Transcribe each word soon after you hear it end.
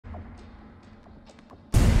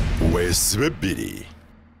Weesibe bbiri.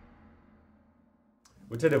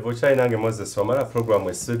 Uterevu China Moses wamala program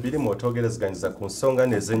esibiri mwotogerezganyiza ku nsonga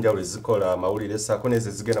n'ezenjawulo ezikola amawulire ssaako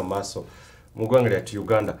n'ezigenda mu maaso mu ggwanga lyattu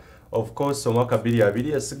Uganda. Of course omwaka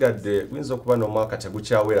 2020 esigadde guyinza okuba n'omwaka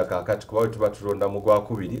tegukyawera kaakati kuba tuba tulonda mu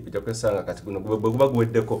Gwakubiri ojja kwesanga kati guno bwe guba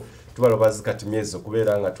guweddeko tubalobazi kati myezi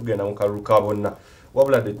okubeera nga tugenda mu kalulu ka bonna.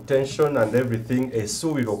 Wabula the tension and everything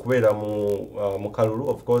esuubirwa okubeera mu kalulu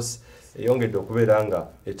of course eyongedde okubeera nga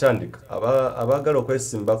etandika abaagala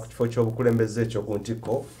okwesimba ku kifo ky'obukulembeze ekyo ku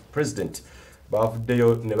ntikko president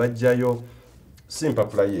bavuddeyo ne bajjayo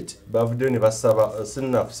simpaplayet bavuddeyo ne basaba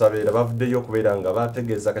sinna kusabira bavuddeyo okubeera nga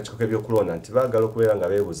bategeeza akakiiko k'ebyokulonda nti baagala okubeera nga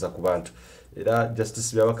beebuuza ku bantu era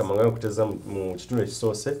justice Byabakama okuteza mu kitundu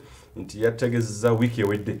ekisoose nti yategeezezza wiiki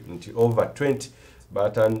ewedde nti over 20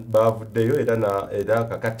 bavuddeyo era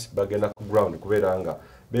kakati bagenda ku ground kubeera nga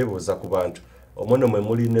beebuuza ku bantu. Omono mwe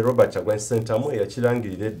muli ne Robert Agwensentamu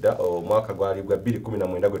eyakirangirira edda omwaka gwali gwa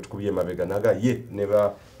 2019 gwe tukubye mabega naga ye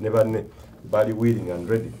ne banne bali willing and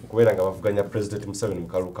ready kubeera nga bavuganya President Museveni mu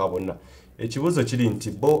kalulu ka bonna. Ekibuuzo kiri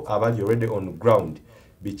nti bo abali already on ground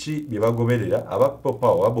biki bye bagoberera aba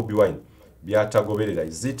power Bobi Wine byatagoberera.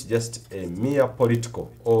 Is it just a mere political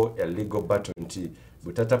or a legal battle nti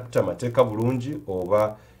butataputa amateeka bulungi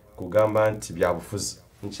oba kugamba nti byabufuzi?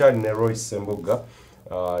 Nkyali ne Roy Semboga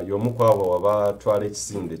y'omu ku abo abatwala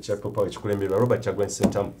ekisinde kya power ekikulemberwa Robert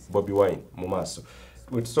Agwensentamu Bobi Wine mu maaso.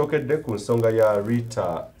 Wetusookedde ku nsonga ya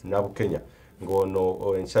Ritah Nabukenya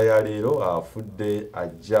ng'ono enkya ya leero afudde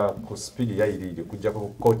ajja ku spidi yayiriire kujja ku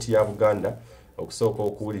kkooti ya Buganda okusooka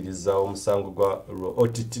okuwuliriza omusango gwa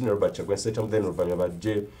OTT ne Robert Agwensentamu then oluvannyuma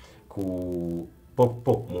bajje ku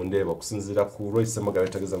popo mu Ndeeba okusinziira ku Roy Semboga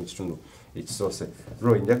betegeeza mu kitundu ekisoose.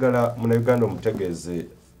 Roy, njagala Munnayuganda omutegeeze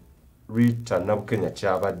Ritah Nabukenya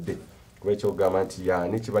kyabadde kuba ekyogamba nti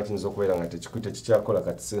yaani kiba kiyinza okubeera nga tekikyakola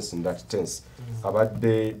kati sense in that tense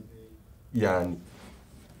abadde yaani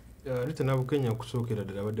Ritah Nabukenya okusookera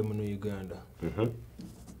ddala abadde muno Uganda.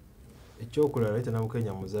 Ekyokulala Ritah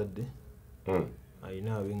Nabukenya muzadde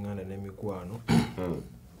alina ab'enganda n'emikwano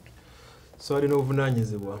so alina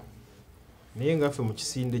obuvunaanyizibwa naye ngaffe mu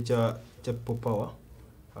kisinde kya power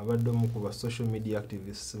abadde omu ku ba social media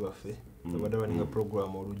activists baffe abadde balinga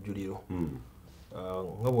program olujjuliro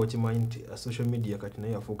nga bw'okimanyi nti social media kati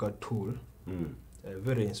naye yafuuka tool a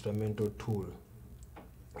very instrumental tool.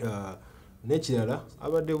 N'ekirala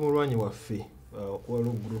abadde mulwanyi waffe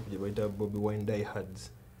waliwo group gye bayita Bobi Wine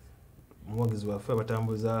diehards muwagizi waffe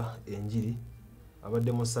abatambuza enjiri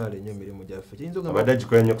abadde musaala ennyo emirimu gyaffe abadde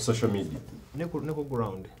agikola nnyo ku social media ne ku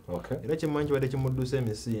ground. Okay. Era kimanyi kibadde kimuddusa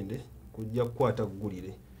emisinde kujja kukwata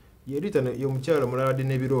ggulire ye Ritah y'omukyala mulala dde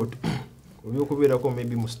n'ebirooto obyokubeerako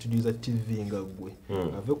maybe mu studio za TV nga ggwe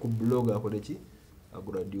ave ku blog akole ki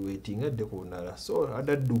agraduating adde ku nala so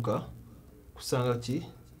adadduka kusanga ki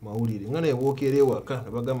mawulire nga naye bookera ewaka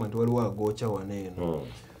ne bagamba nti waliwo agoocha wano eno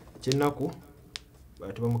kyennaku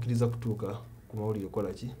tebamukiriza kutuuka ku mawulire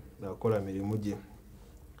kola ki nakola mirimu gye.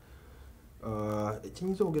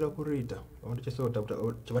 Ekiyinza okugera ku Ritah abantu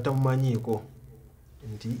kyebatamumanyiiko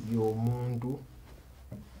nti y'omuntu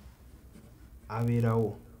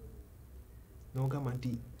abeerawo n'ogamba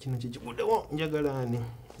nti kino kyekiguddewo njagala ani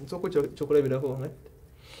nsooka kyokulabirako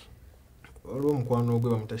waliwo omukwano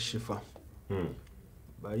gwe bamuta Shifa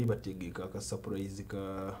baali bategeka akasurprise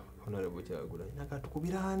ka Honorable Kyagulanyi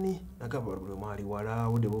nakatukubira ani nagamba bwe mwali wala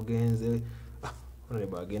budde bugenze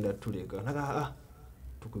Honorable agenda tuleka naga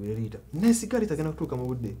tukubire Ritah nesigala itagenda kutuuka mu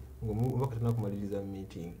budde ng'omubaka tenakumaliriza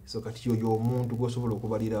meeting so kati yo omuntu gw'osobola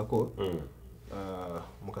okubalirako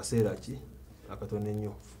mu kaseera ki akatono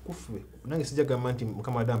ennyo kufe nange sijja gamba nti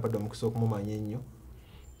Mukama adde ampadde omukisa okumumanya ennyo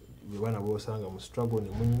bwe baana b'osanga mu struggle ne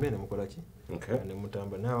munyume ne mukola ki ne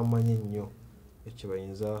mutamba n'abamanyi ennyo ekyo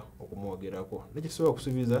bayinza okumwogerako nekisobola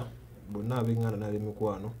kusuubiza bonna ab'enganda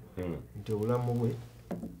n'ab'emikwano nti obulamu bwe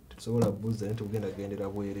tetusobola buzza naye tebugendagendera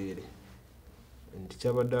bwereere nti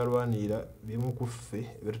kyabadde alwanirira bimu ku ffe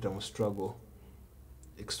betuta mu struggle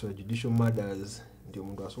extrajudicial murders nti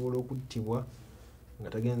omuntu asobola okuttibwa nga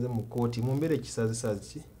tagenze mu kooti mu mbeera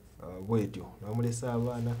ekisaazisazi bwetyo namulesa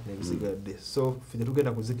abaana n'ebisigadde so ffe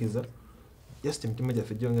tetugenda kuzikiza just emitima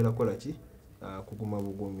gyaffe gyongera kukola ki kuguma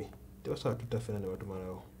bugumi tebasobola tutaffena ne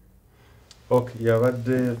batumalawo. Okay,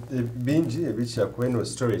 yabadde bingi ebikyakuba eno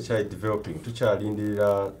story ekyayi developing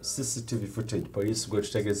tukyalindirira Cctv footage poliisi gwe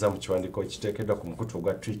tutegeeza mu kiwandiiko ekiteekeddwa ku mukutu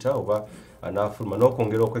ogwa Twitter oba anaafuluma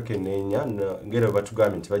n'okwongera okwekenneenya ngera bwe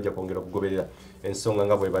batugambye nti bajja kwongera okugoberera ensonga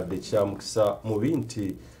nga bwe badde kyamukisa mubi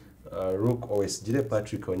nti Rook Owesgire,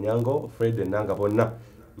 Patrick Onyango, Fred Enanga bonna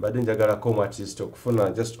badde njagalako mu artist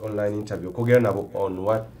okufuna just online interview okwogera nabo on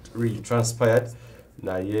what really transpired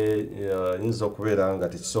naye yinza okubeera nga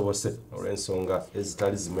tekisobose olw'ensonga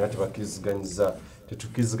ezitali zimu era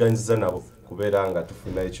tetukkiziganyiza nabo kubeera nga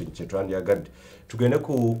tufuna ekyo kyetwandyagadde. Tugende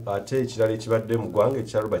ku ate ekirala ekibadde mu ggwanga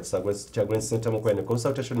ekya Robert Kyagulanyi Center mu kwene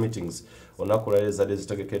consultation meetings olunaku lwaleero ezadde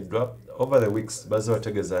zitegekeddwa. Over the weeks bazze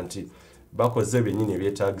bategeeza nti bakoze ebyennyini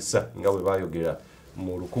ebyetaagisa nga bwe baayogera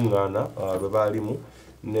mu lukuŋŋaana lwe baalimu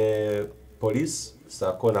ne poliisi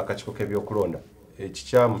saako n'akakiiko k'ebyokulonda.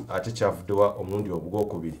 Ekikyamu ate kyavuddewa omulundi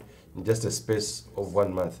ogwokubiri in just a space of 1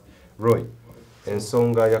 month. Roy,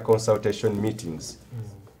 ensonga ya consultation meetings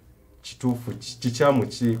kituufu kikyamu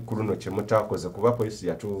ki ku luno kye mutaakoze kuba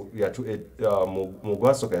poliisi mu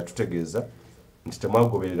gwasooka yatutegeeza nti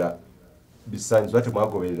temwagoberera bisaanyizo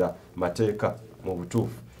temwagoberera mateeka mu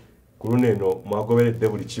butuufu. Ku luno eno mwagoberedde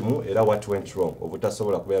buli kimu era what went wrong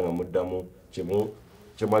obutasobola kubeera nga muddamu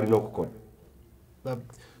kye mwalina okukola.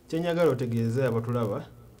 Kyenyagala otegeeze abatulaba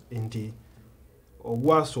nti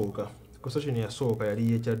ogwasooka constitution yasooka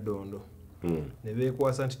yali y'ekyaddondo ne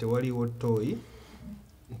beekwasa nti tewaliiwo ttooyi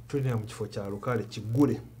tulina mu kifo kya lukale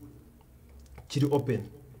kiggule kiri open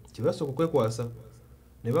kibasooka okwekwasa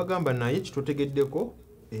ne bagamba naye kitutegeddeko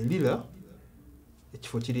erira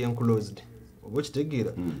ekifo kiri enclosed oba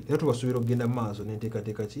okitegeera era tubasuubira okugenda mu maaso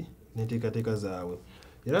n'enteekateeka zaabwe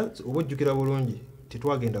era oba ojjukira bulungi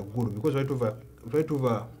tetwagenda ggulu because twali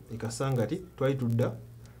tuva ekasangati twali tudda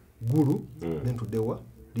ggulu nentuddewa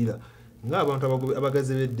lira ng'abantu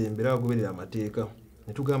abagazi b'eddembe era abagoberera amateeka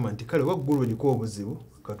ne tugamba nti kale oba ggulu eriko obuzibu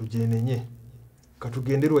katujenenye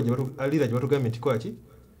katugenderwa lira gye batugambye nti kwaki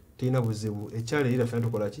terina buzibu ekyalo erira ffena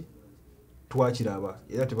tukola ki twakiraba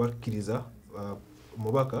era tebakkiriza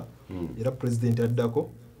mubaka era pulezidenti addako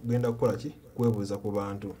kugenda kukola ki kwebuuza ku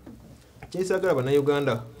bantu. Kyekisaagala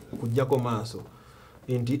bannayuganda okuggyako maaso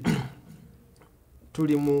nti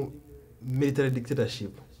tuli mu military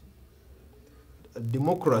dictatorship.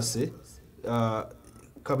 Democracy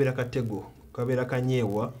kabeera katego kabeera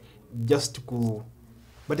kanyeewa just ku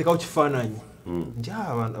batekawo kifaananyi nti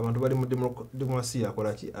abantu bali mu demokrasiya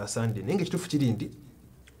akola ki asande naye ng'ekituufu kiri nti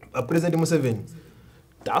President Museveni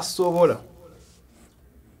tasobola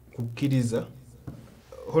kukkiriza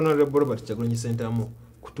Honorable Robert Kyagulanyi Ssentamu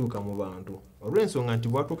kutuuka mu bantu olw'ensonga nti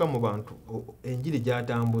bwatuuka mu bantu enjiri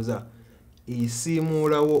gy'atambuza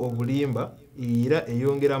esiimuulawo obulimba era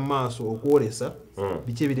eyongera maaso okwolesa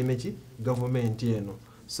biki ebirime ki gavumenti eno.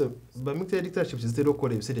 So military dictatorships zitera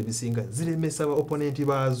okukola ebiseera ebisinga ziremesa ba opponenti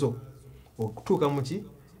baazo okutuuka mu ki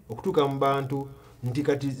okutuuka mu bantu nti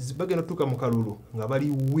kati bagenda okutuuka mu kalulu nga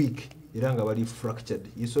bali weak era nga bali fractured.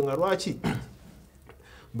 Ensonga lwaki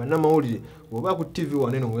bannamawulire bw'oba ku TV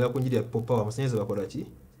waneeno ng'oya ku njiri ya power amasannyalaze bakola ki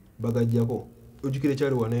bagajjako ojjukira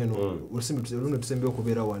ekyali waneeno oluno tusembe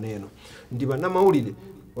okubeera waneeno nti bannamawulire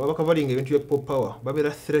baba kavalinga ebintu bya power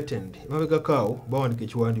babeera threatened mabegakaawo bawandika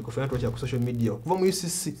ekiwandiiko fena twakya ku social media okuva mu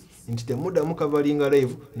UCC nti temuddamu kavalinga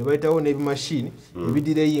live ne bayitawo n'ebimashini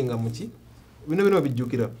ebidireyinga muki bino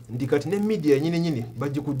babijjukira nti kati ne media nyini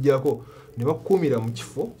bagikujjako ne bakuumira mu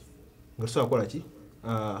kifo nga tusobola kukola ki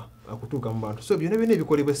akutuuka mu bantu. So byonna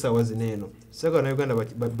ebikolebwa essaawa zino eno sagala na Uganda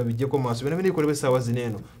babijjeko maaso byonna ebikolebwa essaawa zino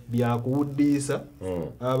eno byakuwuddiisa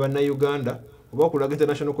bannayuganda oba okulaga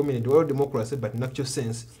international community waliwo democracy but in actual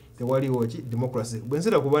sense tewaliwo ki democracy.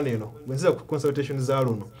 Bwenzira kuba neeno bwenzira ku consultation za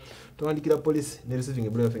luno twandikira police ne receiving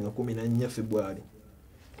briefing 14 February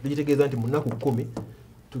tukitegeeza nti mu nnaku 10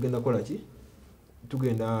 tugenda kola ki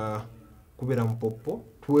tugenda kubeera mu popo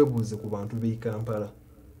twebuuze ku bantu b'e Kampala.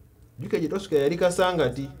 Jukije twasuka yali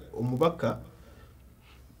kasangati omubaka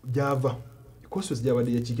java constituency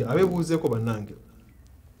gyabadde yakiki abebuuzeeko bannange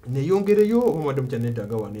neyongereyo obamadde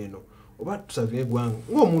mukyanetaaga waneeno oba tusavye eggwanga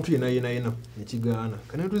ng'omuntu yena nekigaana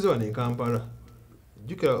kane tuze wano e Kampala.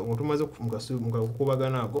 Jukira otumaze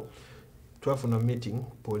mukakubagana ako twafuna meeting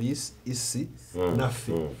police isi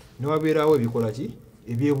naffe newabeerawo ebikola ki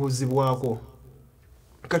ebyebuuzibwako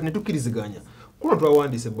kati netukkiriziganya kuno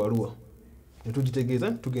twawandiisa ebbaluwa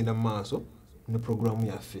netugitegeeza tugenda mu maaso ne programu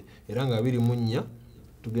yaffe era nga 24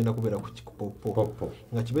 tugenda kubeera ku popo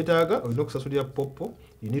nga kibetaaga olina okusasulira popo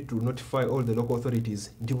you need to notify all the local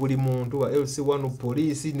authorities nti buli muntu wa LC1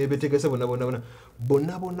 poliisi nebetegese bonna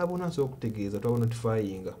nsobola okutegeeza twaba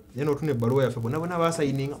notifyinga yena otuna ebbaluwa yaffe bonna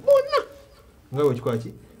basayininga bonna nga bwe kikola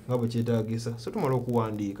ki nga bwe kyetaagisa. So tumala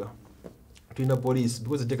okuwandiika tulina poliisi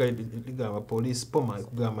because etteeka ligamba poliisi poma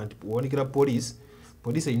kugamba nti wawandikira poliisi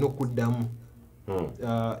erina okuddamu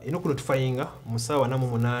erina okunotifyinga mu ssaawa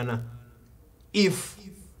 48 if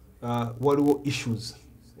waliwo issues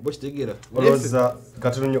oba kitegeera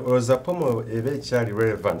olowooza pomo eba ekyali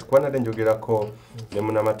relevant kuba nadde njogerako ne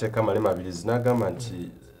munamateeka malema abiri zinagamba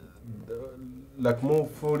nti like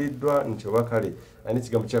mufuuliddwa nti oba kale ani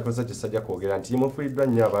ekigambo kyakoza kisajja kwogera nti mufuuliddwa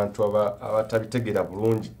nnyo abantu abatabitegeera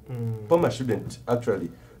bulungi. Poma shouldn't actually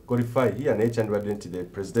qualify here nekyandibadde nti the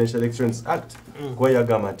Presidential Elections Act kuba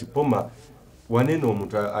yagamba nti Poma wanene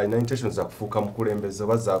omuntu alina intentions za kufuuka mukulembeze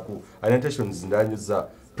oba alina intentions ndanyuza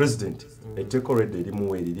president etteeka already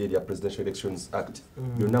erimu eriri erya Presidential Elections Act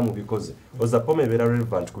byonna mubikoze oza Poma ebeera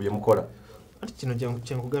relevant ku bye mukola. Ati kino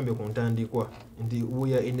kyenkugambye ku ntandikwa nti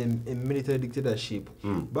we are in a military dictatorship.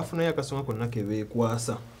 Bafunayo akasonga konna ke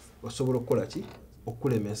beekwasa basobola okukola ki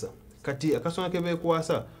okulemesa. Kati akasonga ke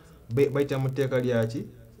beekwasa bayita mu tteeka lyaki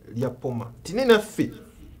lya Poma. Tine naffe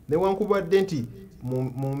newankubadde nti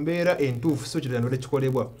mu mbeera entuufu so kitandikwa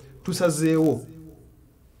kikolebwa tusazeewo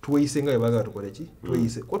tweyise nga bwe tukole ki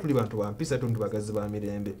tweyise ko tuli bantu bampisa tuntu bagazi ba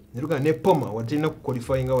mirembe netuga ne Poma watina ku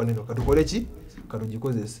qualifying waneno katukole ki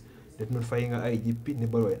katugikozese notifying IGP ne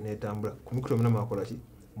balwa netambula ku mikuto mna makola ki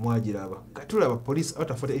mwagiraba katulaba police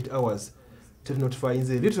out of 48 hours to notify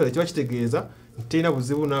nze literally kiba kitegeeza ntena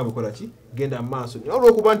buzibu nabo kola ki genda amaaso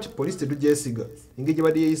olwo kuba nti police tedujesiga engege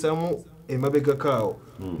badi yeyisamu emabega kao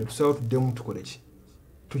netusawo tudemu tukole ki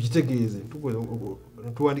tukitegeeze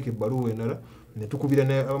tuwandike ebbaluwa enala ne tukubira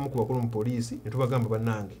ne abamu ku bakulu mu poliisi ne tubagamba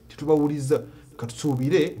bannange titubawuliza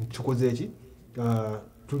katusuubire tukoze eki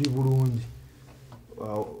tuli bulungi.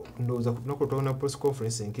 Ndoza nakutona press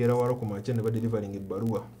conference nkera waro ku macha ne delivering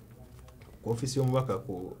ebbaluwa ku office y'omubaka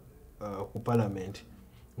ku parliament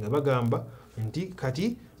nga bagamba nti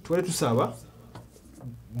kati twale tusaba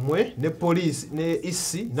mwe ne police ne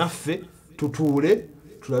isi naffe tutuule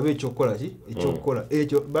tulabe ekyokukola ki ekyokukola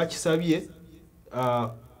ekyo bakisabye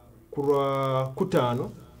kulwa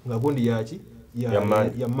kutano nga gundi yaki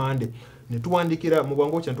ya Monday ne tuwandikira mu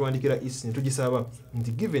bwangu kya tuwandikira isi ne tugisaba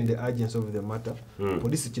nti given the urgency of the matter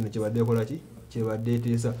police kino kibadde kola ki kibadde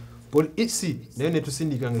teesa police naye ne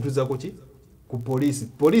tusindika nga tuzako ki ku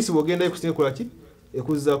police wogenda kusindika kola ki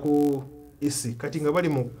ekuza ku isi kati nga bali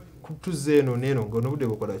mu kutuzeeno neno nga nobudde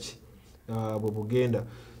bukola ki bwe bugenda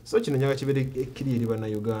so kino nyaga kibere kiri eri bana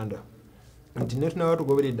Uganda nti ne tunawa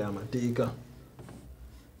tugoberedde amateeka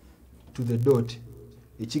to the dot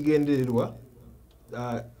ekigendererwa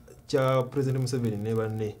cha President Museveni ne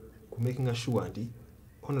banne ku making sure nti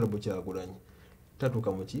honorable Kyagulanyi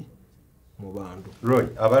tatuka muki mu bantu. Roy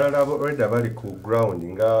abalala already abali ku ground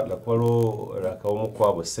nga Lapolo rakaomu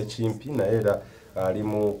kwabo Sekimpi na era ali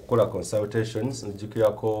mu kola consultations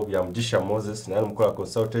njikiyako bya Mujisha Moses na mu kola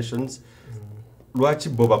consultations lwaki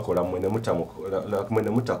bo bakola mwene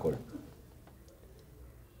mutakola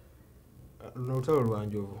n'olutalo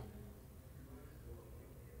lwanjovu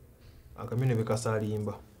akamene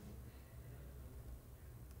bekasalimba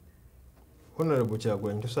honorable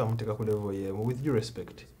Kyagulanyi tusamuteka ku level ye with due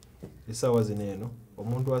respect isawa zineno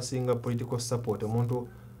omuntu asinga political support omuntu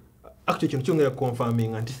actually kino kyongera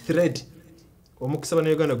confirming anti threat omukisaba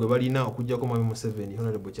ne Uganda gwe balina okujja ko Mwami Museveni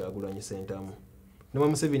honorable Kyagulanyi sentamu ne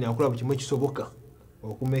Mwami Museveni akola bukimwe kisoboka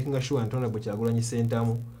okumaking sure nti honorable Kyagulanyi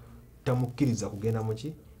sentamu tamukiriza kugenda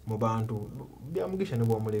muki mu bantu byamugisha ne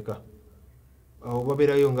bwamuleka abo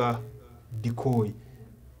baberayo nga decoy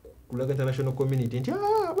kulaga international community nti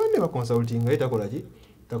banne ba consulting eta kola ki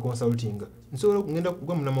ta consulting nsobola ngenda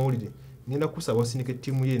kugwa mu namawulire ngenda kusaba osinike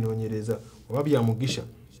timu ye noonyereza oba byamugisha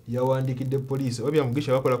yawandikidde police oba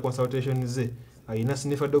byamugisha bakola consultation ze ayina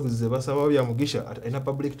sniffer dogs ze basaba oba byamugisha ayina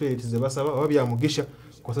public toilets ze basaba oba byamugisha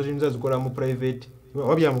consultation ze zikola mu private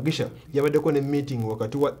oba byamugisha yabaddeko ne meeting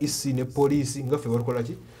wakati wa EC ne police nga fe bakola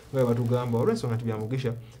ki nga batugamba olwensonga nti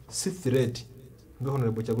byamugisha si threat nga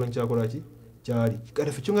honorable Kyagulanyi kyakola ki kyali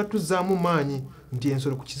kale fe kyonga tuzaamu maanyi nti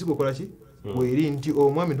ensolo ku kizigo kola ki weri nti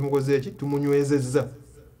omwami tumukoze eki tumunywezezza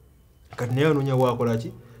kati naye anoonya wakola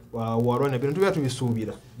ki warwana bintu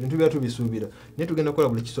byatubisuubira naye tugenda kukola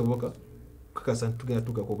buli kisoboka kakasa tugenda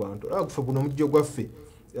tuga ku bantu kufa guno omujjo gwaffe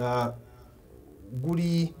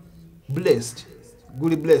guli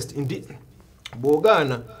blessed nti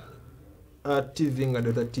bw'ogaana TV nga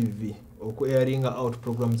Dota TV oku-airinga out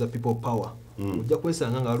programs za people power ojja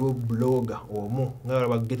kwesanga nga waliwo blogger omu nga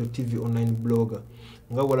walaba Ghetto TV online blogger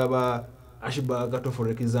nga walaba Ashbagato for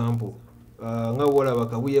example nga walaba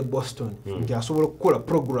Kabuye Boston nti asobola okukola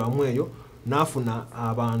programu eyo n'afuna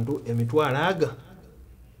abantu emitwalo aga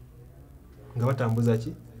nga batambuza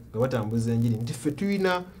ki nga batambuza enjiri nti ffe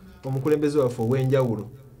tulina omukulembeze waffe ow'enjawulo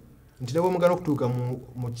nti nabo mugala okutuuka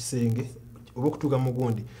mu kisenge oba okutuuka mu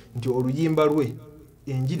gundi nti oluyimba lwe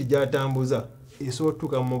enjiri gy'atambuza esobola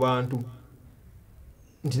okutuuka mu bantu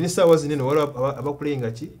nti n'essaawa zinene waliwo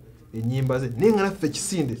abakulenga ki ennyimba ze naye nga naffe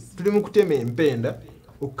ekisinde tuli mu kutema empenda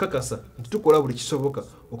okukakasa nti tukola buli kisoboka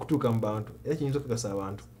okutuuka mu bantu era kiyinza okukakasa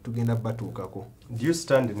abantu tugenda batuukako. Do you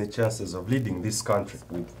stand any chances of leading this country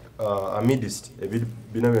with amidst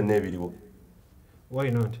bino byonna ebiriwo?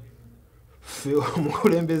 Why not? Ffe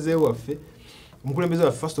omukulembeze waffe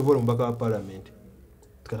first of all omubaka wa parliament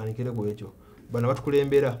tukakanikire ku ekyo bano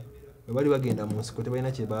batukulembera bwe bali bagenda mu nsiko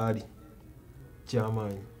tebalina kye baali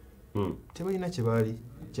kyamaanyi. Tebalina kye baali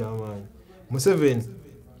kyamaanyi. Museveni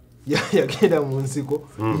yagenda mu nsiko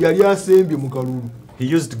yali asembye mu kalulu.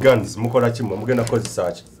 He used guns. Mukola kimwe mugenda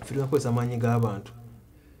kozesa ki? Tulina kukozesa maanyi g'abantu.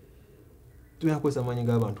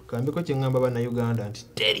 Kambeko kye ngamba bana Uganda nti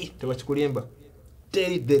teri tebakikulimba.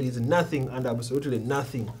 There is nothing and absolutely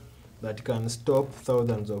nothing that can stop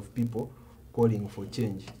thousands of people calling for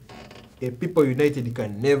change. A people united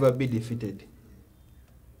can never be defeated.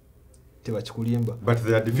 But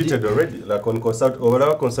they are defeated already. Like on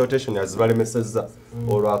consultation as balemesezza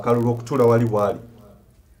olwo akalulu okutula wali bwali.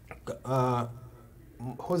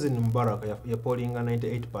 Hosni Mubarak you're polling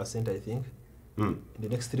 98% I think. In the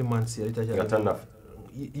next 3 months next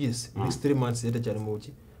 3 months yali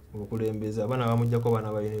muki mukulembeza abana bamujjako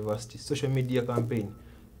abana ba university. Social media campaign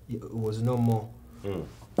was no more.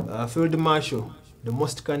 Field Marshal, the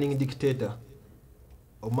most cunning dictator,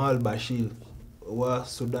 Omar Bashir wa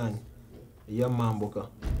Sudan yamambuka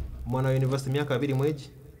mwana wa university myaka 2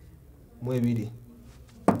 mwebiri.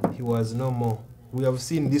 He was no more. We have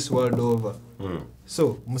seen this world over.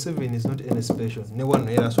 So Museveni is not any special. Ne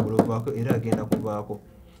one era asobola okuvaako era agenda kuvaako.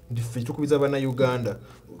 Ndi tukubiza bana Uganda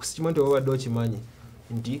sikimanyi wabadde okimanyi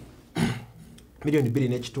nti milioni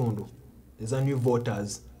 2.5 eza new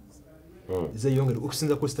voters zeyongera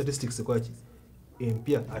okusinza ku statistics kwaki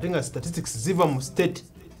empya ate nga statistics ziva mu state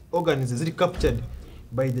organs ziri captured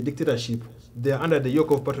by the dictatorship. They are under the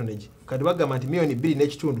yoke of patronage. Kati bagamba nti milioni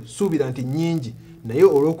 2.5 suubira nti nyingi naye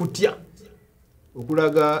olw'okutya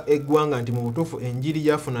okulaga eggwanga nti mu butuufu enjiri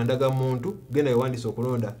yafuna ndaga muntu genda yewandisa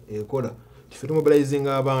okulonda ekola tife tumobilizing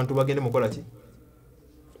abantu bagende mukola ki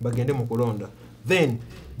bagende mu kulonda then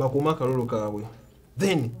bakuuma akalulu kaabwe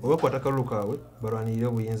then obakwata akalulu kaabwe balwanirire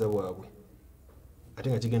obuyinza bwabwe ate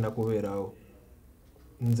nga kigenda kubeerawo.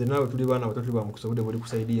 Nze naawe tuli baana bato tuli bamukusobodde buli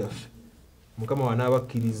kusaidi yaffe mukama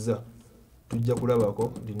wanaabakkiriza tujja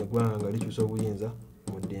kulabako lino eggwanga nga likyusa obuyinza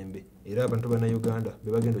mu ddembe era abantu bana Uganda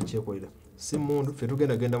be bagenda okyekolera si mundu ffe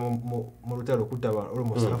tugenda genda mu lutalo kutaba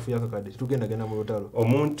almost half yakakadde tugenda genda mu lutalo.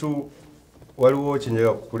 Omuntu waliwo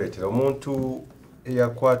kinjega kukuleetera omuntu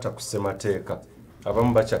eyakwata ku ssemateeka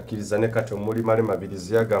abamu bakyakkiriza ne kati omuli male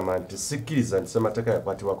mabirizi yagamba nti sikkiriza nti ssemateeka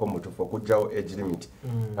yakwatibwako mu mutuufu okugjawo age limit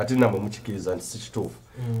ate namwe mukikkiriza nti si kituufu.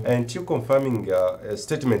 And you confirming a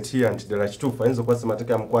statement here nti ddala kituufu ayinza okuba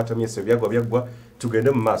ssemateeka yamukwata myezi byaggwa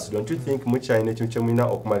tugende mu maaso. Don't you think mukyalina ekintu kye mulina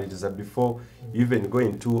okumaliriza before even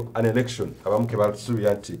going to an election? Abamu ke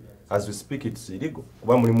basuubira nti as we speak it's illegal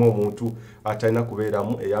kuba mulimu omuntu atalina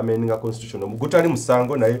kubeeramu eyameninga constitution gutali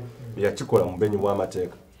musango naye yakikola mu benyi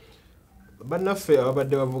bw'amateeka. Bannaffe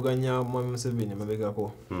abadde bavuganya Mwami Museveni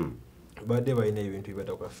mabegako badde balina ebintu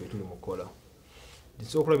bibata kwaffe tuli mukola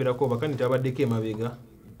ndiso okulabirako bakanita abaddeko emabega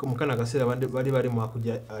mukana kaseera bali mu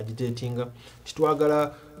agitatinga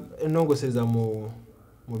titwagala ennongoseza mu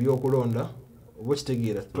byokulonda oba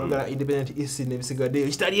kitegeera twagala independent isi nebisigadde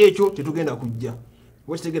kitali ekyo tetugenda kujja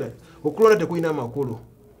oba kitegeera okulonda tekulina amakulu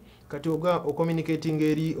kati ocommunicating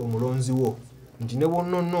eri omulonzi wo nti ne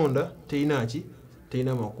bwonnonda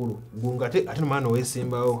teina makulu gunga ate maana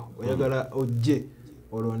wesimbawo oyagala ojje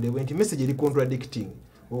olondebwe nti message eri contradicting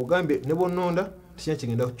ogambye ne bwonnonda tikina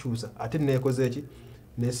kigenda kukyusa ate neekoze eki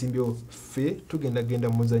nesimbyo ffe tugenda genda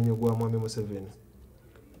mu muzannyo gwa Mwami Museveni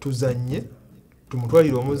tuzanye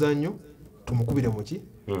tumutwalire omuzannyo tumukubire muki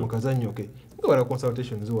mu kazannyo ke nga wala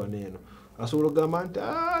consultations wana eno asobola okugamba nti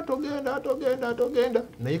togenda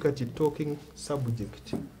naye kati talking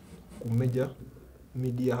subject ku major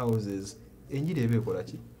media houses enjiri eba ekola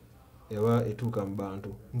ki eba etuuka mu bantu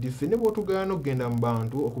nti ffe ne bw'otugaana okugenda mu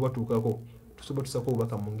bantu okubatuukako tusobola tusako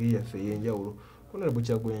obubaka mu ngeri yaffe ey'enjawulo konala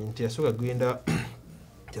bukyagwenyi nti yasooka genda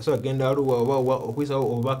Arua oba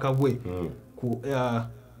okuyisawo obubaka bwe ku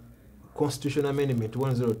Constitutional Amendment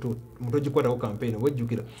 102 muto gikwatako campaign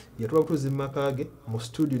wejjukira yatuba butuzi mu maka ge mu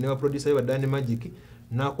studio ne baproducer ba Dani Magic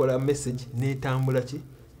n'akola message n'etambula ki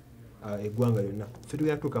eggwanga lyonna ffe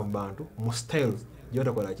tugenda tuuka mu bantu mu style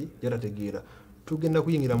gyatakola ki gyatategeera tugenda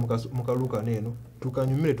kuyingira mu kaluka neeno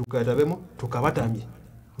tukanyumire tukatabemu tukabatamye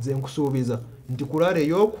nze nkusuubiza nti kulaala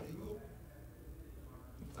ey'oku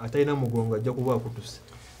atalina mugongo ajja kuba akutuse.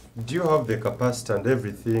 Do you have the capacity and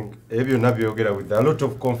everything ebyo nabyogera with a lot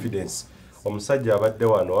of confidence omusajja abadde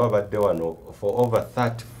wano for over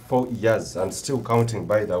 34 years and still counting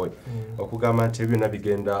by the way okugamba nti ebyo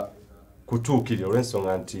nabigenda kutuukirira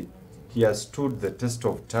olw'ensonga nti he has stood the test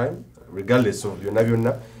of time regardless of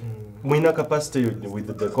byonna mwina capacity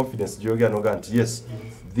with the confidence gyogera noga nti yes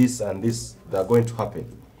this and this they are going to happen.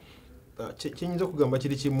 Kyenyinza okugamba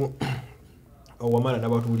kiri kimu awamala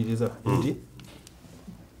n'abatuwuliriza nti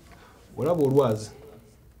olaba olwazi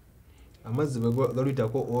amazzi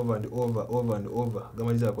galuyitako over and over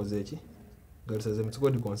gamaliza akoze eki galisaze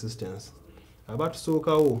mutsigodi consistency.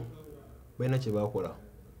 Abatusookawo balina kye bakola,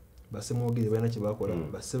 basemwogere balina kye bakola,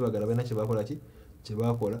 basebagala balina kye bakola ki kye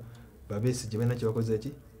bakola, Babesigye balina kye bakoze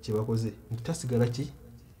eki kye bakoze. Nti tasigala ki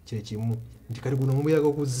kye kimu nti kali guno mubuyaga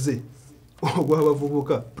okuzze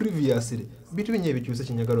ogw'abavubuka previously bitu binye bikyuse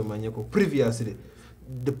kinyagala omanyeko. Previously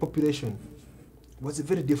the population was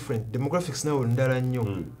very different, demographics now ndala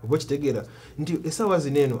nnyo. Oba kitegeera nti esaawa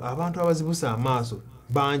zineeno abantu abazibusa amaaso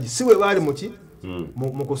bangi si bwe baali muki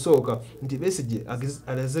mu kusooka nti Besigye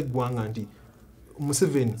alaze eggwanga nti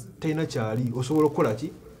Museveni talina kyali osobola okukola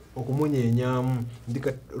ki okumunyenyaamu.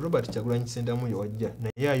 Ndika Robert Kyagulanyi Ssentamu wajja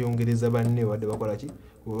naye ayongereza banne wadde bakola ki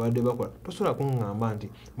wadde bakola. Tosobola kuŋŋamba nti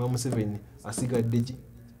Museveni asigadde ki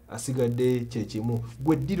asigadde kyekimu.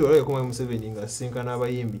 Gwe ddiro olabeko Museveni nga asinkana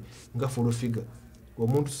abayimbi nga full figure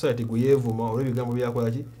omuntu society gwe yeevuma olw'ebigambo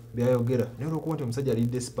byakola ki byayogera naye olwokuba nti omusajja ali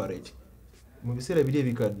desperate. Mu biseera biri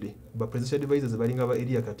ebikadde ba presidential advisors balinga ba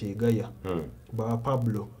Elia Kategaya ba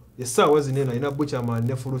Pablo essaawa zineeno alina Buchaman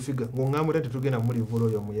ne full figure ng'oŋŋamba ate tugenda muri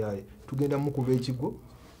volo muyaaye tugenda mukuba ekigo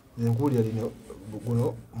enkuulira lino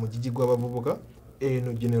guno mugigi gw'abavubuka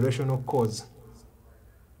eno generational cause.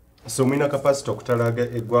 So mwina capacity okutalaga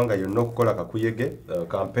eggwanga yonna okukola kakuyege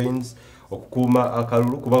campaigns okukuuma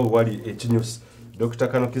akalulu kuba wali ekinyusi. Dr.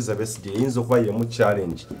 Kanokiza Besigye yinza okuba yemu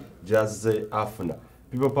challenge jazze afuna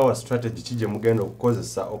people power strategy kije mugenda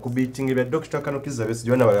okukozesa okubeating bya Dr. Kanokiza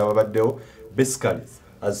Besigye bana bali baddewo basically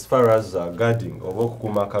as far as guarding oba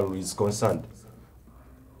okukuuma akalulu is concerned.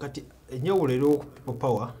 Kati enjawulo eri people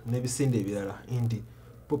power n'ebisinde ebirala ndi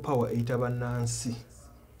people power eyita bannansi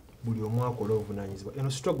buli omu akola obuvunaanyizibwa.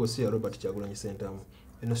 Eno struggle si ya Robert Kyagulanyi Ssentamu,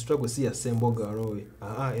 eno struggle si ya Ssemboga Arowe,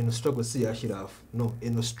 eno struggle si ya Ashraf, no,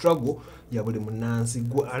 eno struggle ya buli munnansi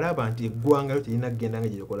alaba nti eggwanga lyo terina kgenda nga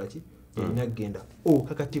gyekola ki terina kgenda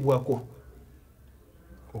kakatibwako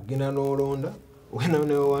ogenda n'olonda ogenda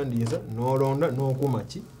newawandiisa n'olonda n'okuuma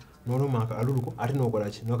ki n'oluma akaluluko ate n'okola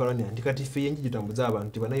ki n'okalwanira nti kati ffe yenji gitambuza abantu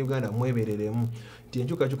nti bannayuganda mwebereremu nti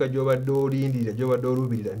enkyukakyuka gy'obadde olindirira gy'obadde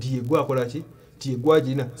oluubirira nti yegwe akola ki nti yegwe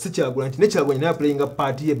agirina si Kyagulanyi nti ne Kyagulanyi naye playinga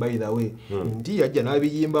party ye by the way nti yajja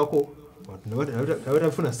n'abiyimbako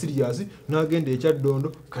nabatafuna serious n'agenda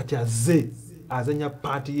ekyaddondo kati azanya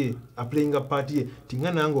party ye aplayinga party ye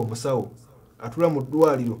tinga nange omusawo atula mu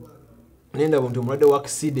ddwaliro nendaba nti omulwadde wa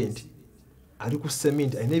accident ali ku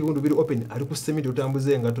cement ayina ebiwundu biri open ali ku cement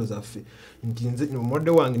otambuze engato zaffe nti nze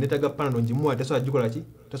omulwadde wange netaga panado ngimuwa tasobola gikola ki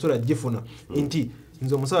tasobola gifuna nti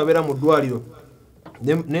nze omusawo abeera mu ddwaliro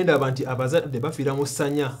nendaba nti abazadde bafiira mu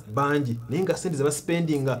ssanya bangi naye nga sente ze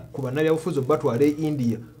baspendinga ku bannabyabufuzi batwala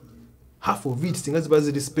India half of it singa ziba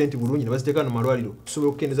ziri spent bulungi ne baziteeka mu malwaliro tusobola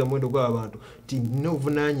okukendeeza mu muwendo gw'abantu nti nina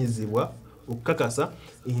obuvunaanyizibwa okukakasa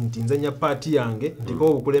nti nzanya paati yange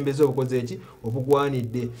ntikawo obukulembeze obukoze eki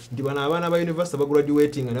obugwanidde nti bano abaana ba university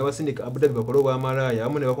bagraduating n'abasindika Abu Dhabi bakola obwamalaaya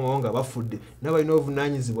abamu ne bakomawo nga bafudde n'abalina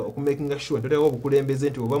obuvunaanyizibwa okumakinga sure nti otekawo obukulembeze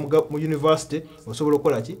nti oba mu university osobola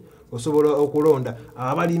okukola ki osobola okulonda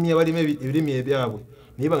abalimi abalima ebirimi ebyabwe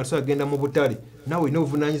naye banga tosobola kgenda mu butale naawe olina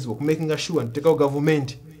obuvunaanyizibwa okumakinga sure nti otekawo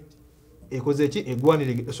gavumenti ekoze eki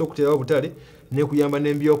egwanire osobola okuterawo butale nekuyamba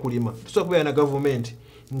n'embyokulima tosobola kubeera na gavumenti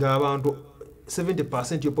ng'abantu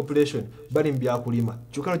 70% of population bali mbyakulima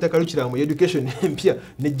kyokka notakalukira mu education empya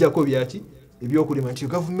nejjako byaki ebyokulima nti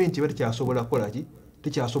gavumenti bali kyasobola kukola ki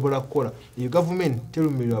tekyasobola kukola eyo gavumenti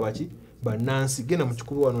terumirirwa baki bannansi genda mu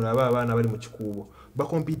kikubo wano laba abaana bali mu kikubo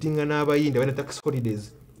bakompitinga n'abayindi balina tax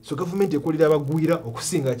holidays so gavumenti ekolera abagwira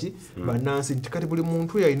okusinga ki bannansi nti kati buli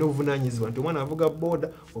muntu yalina obuvunaanyizibwa nti omwana avuga boda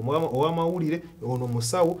owamawulire ono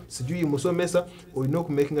musawo sijuyi musomesa olina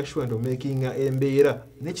okumakinga sure nti omakinga embeera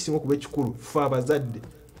n'ekisinga okuba ekikulu fe abazadde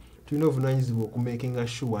tulina obuvunaanyizibwa okumakinga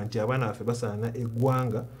sure nti abaana baffe basaana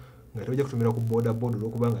eggwanga nga tebajja kutumira ku boda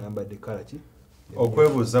olw'okubanga ayambadde kala ki.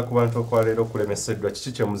 Okwebuuza ku bantu okwaleero okulemeseddwa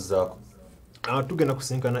kiki kyemuzzaako? Tugenda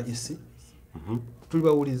kusinkana isi tuli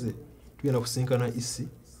bawulize tugenda kusinkana isi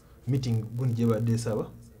meeting gundi gye badde esaba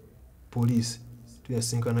poliisi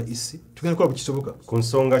tuyasinkana isi tugenda kukola bukisoboka ku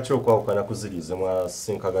nsonga ki okwawukana kuziriize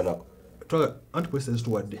mwasinkaganako anti poliisi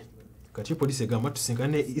ezituwadde kati poliisi egamba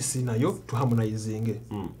tusinkane isi nayo tuharmonizinge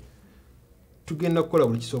tugenda kukola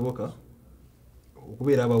buli kisoboka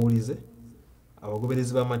okubeera abawulize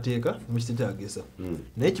abagoberezi b'amateeka mukiteetaagisa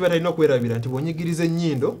naye kiba talina okwerabira nti bw'onyigiriza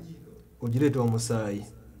ennyindo ogireeta omusaayi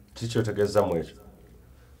Kikyotegeeza mu ekyo.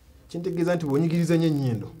 Kintegeeza nti bw'onyigiriza nnyo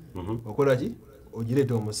ennyindo okola ki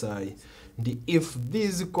ogireeta omusaayi nti if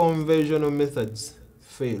these conversional methods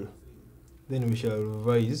fail then we shall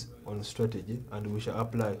revise on strategy and we shall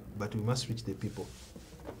apply but we must reach the people.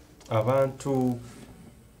 Abantu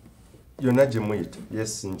yonna gye muyita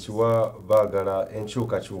yes nkiwa baagala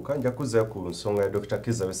enkyukakyuka nja kuzzayo ku nsonga ya Dr.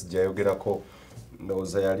 Kizza Besigye yayogerako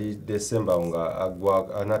ndowooza yali December nga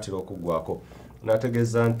anaatera okuggwako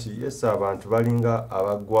n'ategeeza nti yes abantu balinga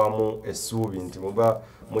abagwamu essuubi nti muba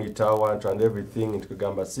muyita awantu and everything nti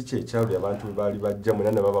kugamba si kyekyaluli abantu bwe baali bajja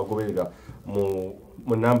mwena ne babagoberera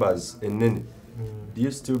mu numbers ennene. Do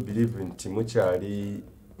you still believe nti mukyali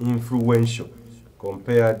influential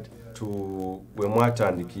compared to bwe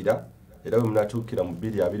mwatandikira era bwe munatuukira mu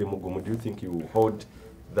 2021? Do you think you hold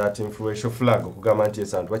that influential flag okugamba nti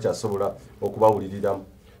yes abantu bakyasobola okubawuliriramu?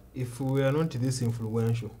 If we are not this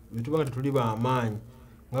influential bituba nga tuli bamaanyi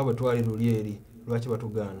nga bwe twali luli eri lwaki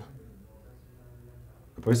batugaana?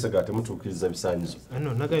 Poliisi ga temutuukiriza bisaanyizo.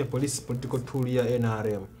 No, nagambye police political tool ya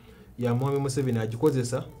NRM ya Mwami Museveni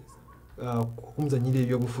agikozesa kumuzanyira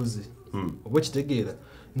ebyobufuzi. Oba kitegeera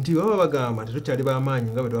nti baba bagamba tetukyali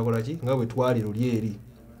bamaanyi nga bwe twakola ki nga bwe twali luli eri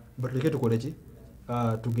batuleke tukole ki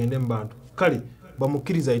tugende mu bantu kale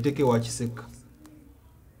bamukkiriza ayiteke wa Kiseka.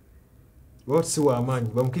 What si wa amaanyi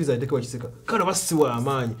bamukiriza ayiteke wa Kiseka kale basi wa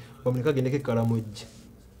amaanyi bamuleka agendeke Karamoja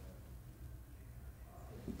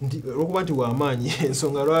nti okuba nti wa amaanyi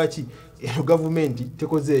ensonga lwaki gavumenti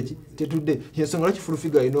tekoze eki tetudde ensonga lwaki full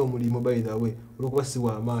figure ino omulimu by the way olwokuba si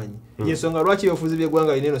wa amaanyi ensonga lwaki ebifuzi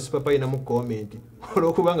by'eggwanga ino sipapa ina mu comment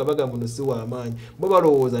olwokubanga bagamba no si wa amaanyi bo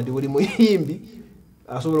balowooza nti buli muyimbi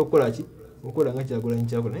asobola okukola ki okukola nga Kyagulanyi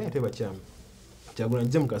kyakola naye ate bakyama Kyagulanyi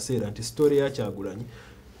gye mu kaseera nti story ya Kyagulanyi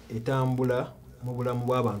etambula mu bulamu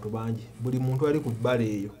bw'abantu bangi buli muntu ali ku bbala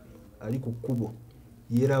eyo ali ku kkubo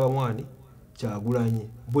yeeraba mwani Kyagulanyi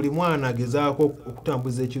buli mwana agezaako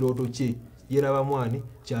okutambuza ekirooto kye yeeraba mwani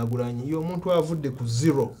Kyagulanyi ye omuntu avudde ku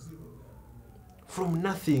zero from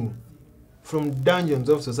nothing from dungeons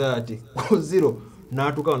of society ku zero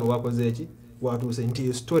n'atuuka wano wakoze eki watuuse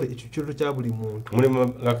nti story ekyo kirooto kya buli muntu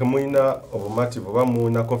nga temulina obumativu oba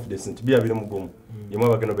mulina confidence nti bya biri mugumu yemwe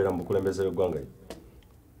abagenda obeera mu bukulembeze bw'eggwanga.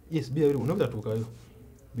 Yes, bia biri nobutatuukayo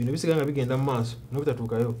bino bisiganga bigenda mu maaso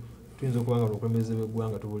nobutatuukayo tuyinza okubanga n'obukulembeze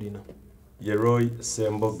bw'eggwanga tubulina. Ye Roy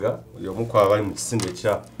Semboga y'omu ku abali mu kisinde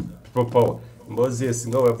ekya People Power mboozi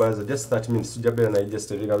esinga webaza just 30 minutes tujja beera naye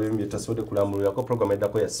just ebinga bye tasobodde kulambulirako program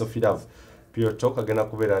eddako ya Sophie Love Pure Talk agenda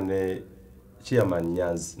kubeera ne Chairman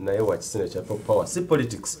Nyanzi naye wa kisinde ekya People Power si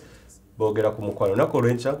politics boogera ku mukwano nako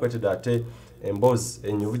olw'enkya kwetedde ate emboozi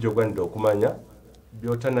enyuvu gy'ogwanidde okumanya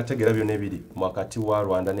by'otannategeera byonna ebiri mu wakati wa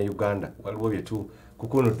Rwanda ne Uganda waliwo byetu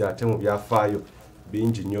kukunudde ate mu byafaayo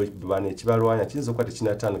bingi nnyo bano ekibalwanya kiyinza okuba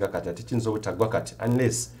tekinatandika kati ate kiyinza obutaggwa kati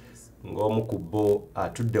unless ng'omu ku bo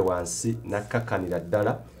atudde wansi n'akkakanira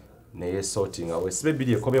ddala ne yeesootinga weesibe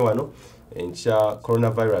ebbiri ekome wano enkya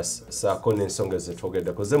coronavirus saako n'ensonga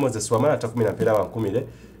ezetwogeddeko ze Moses Wamala atakumira mpeera bankumire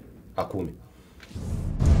akuumi.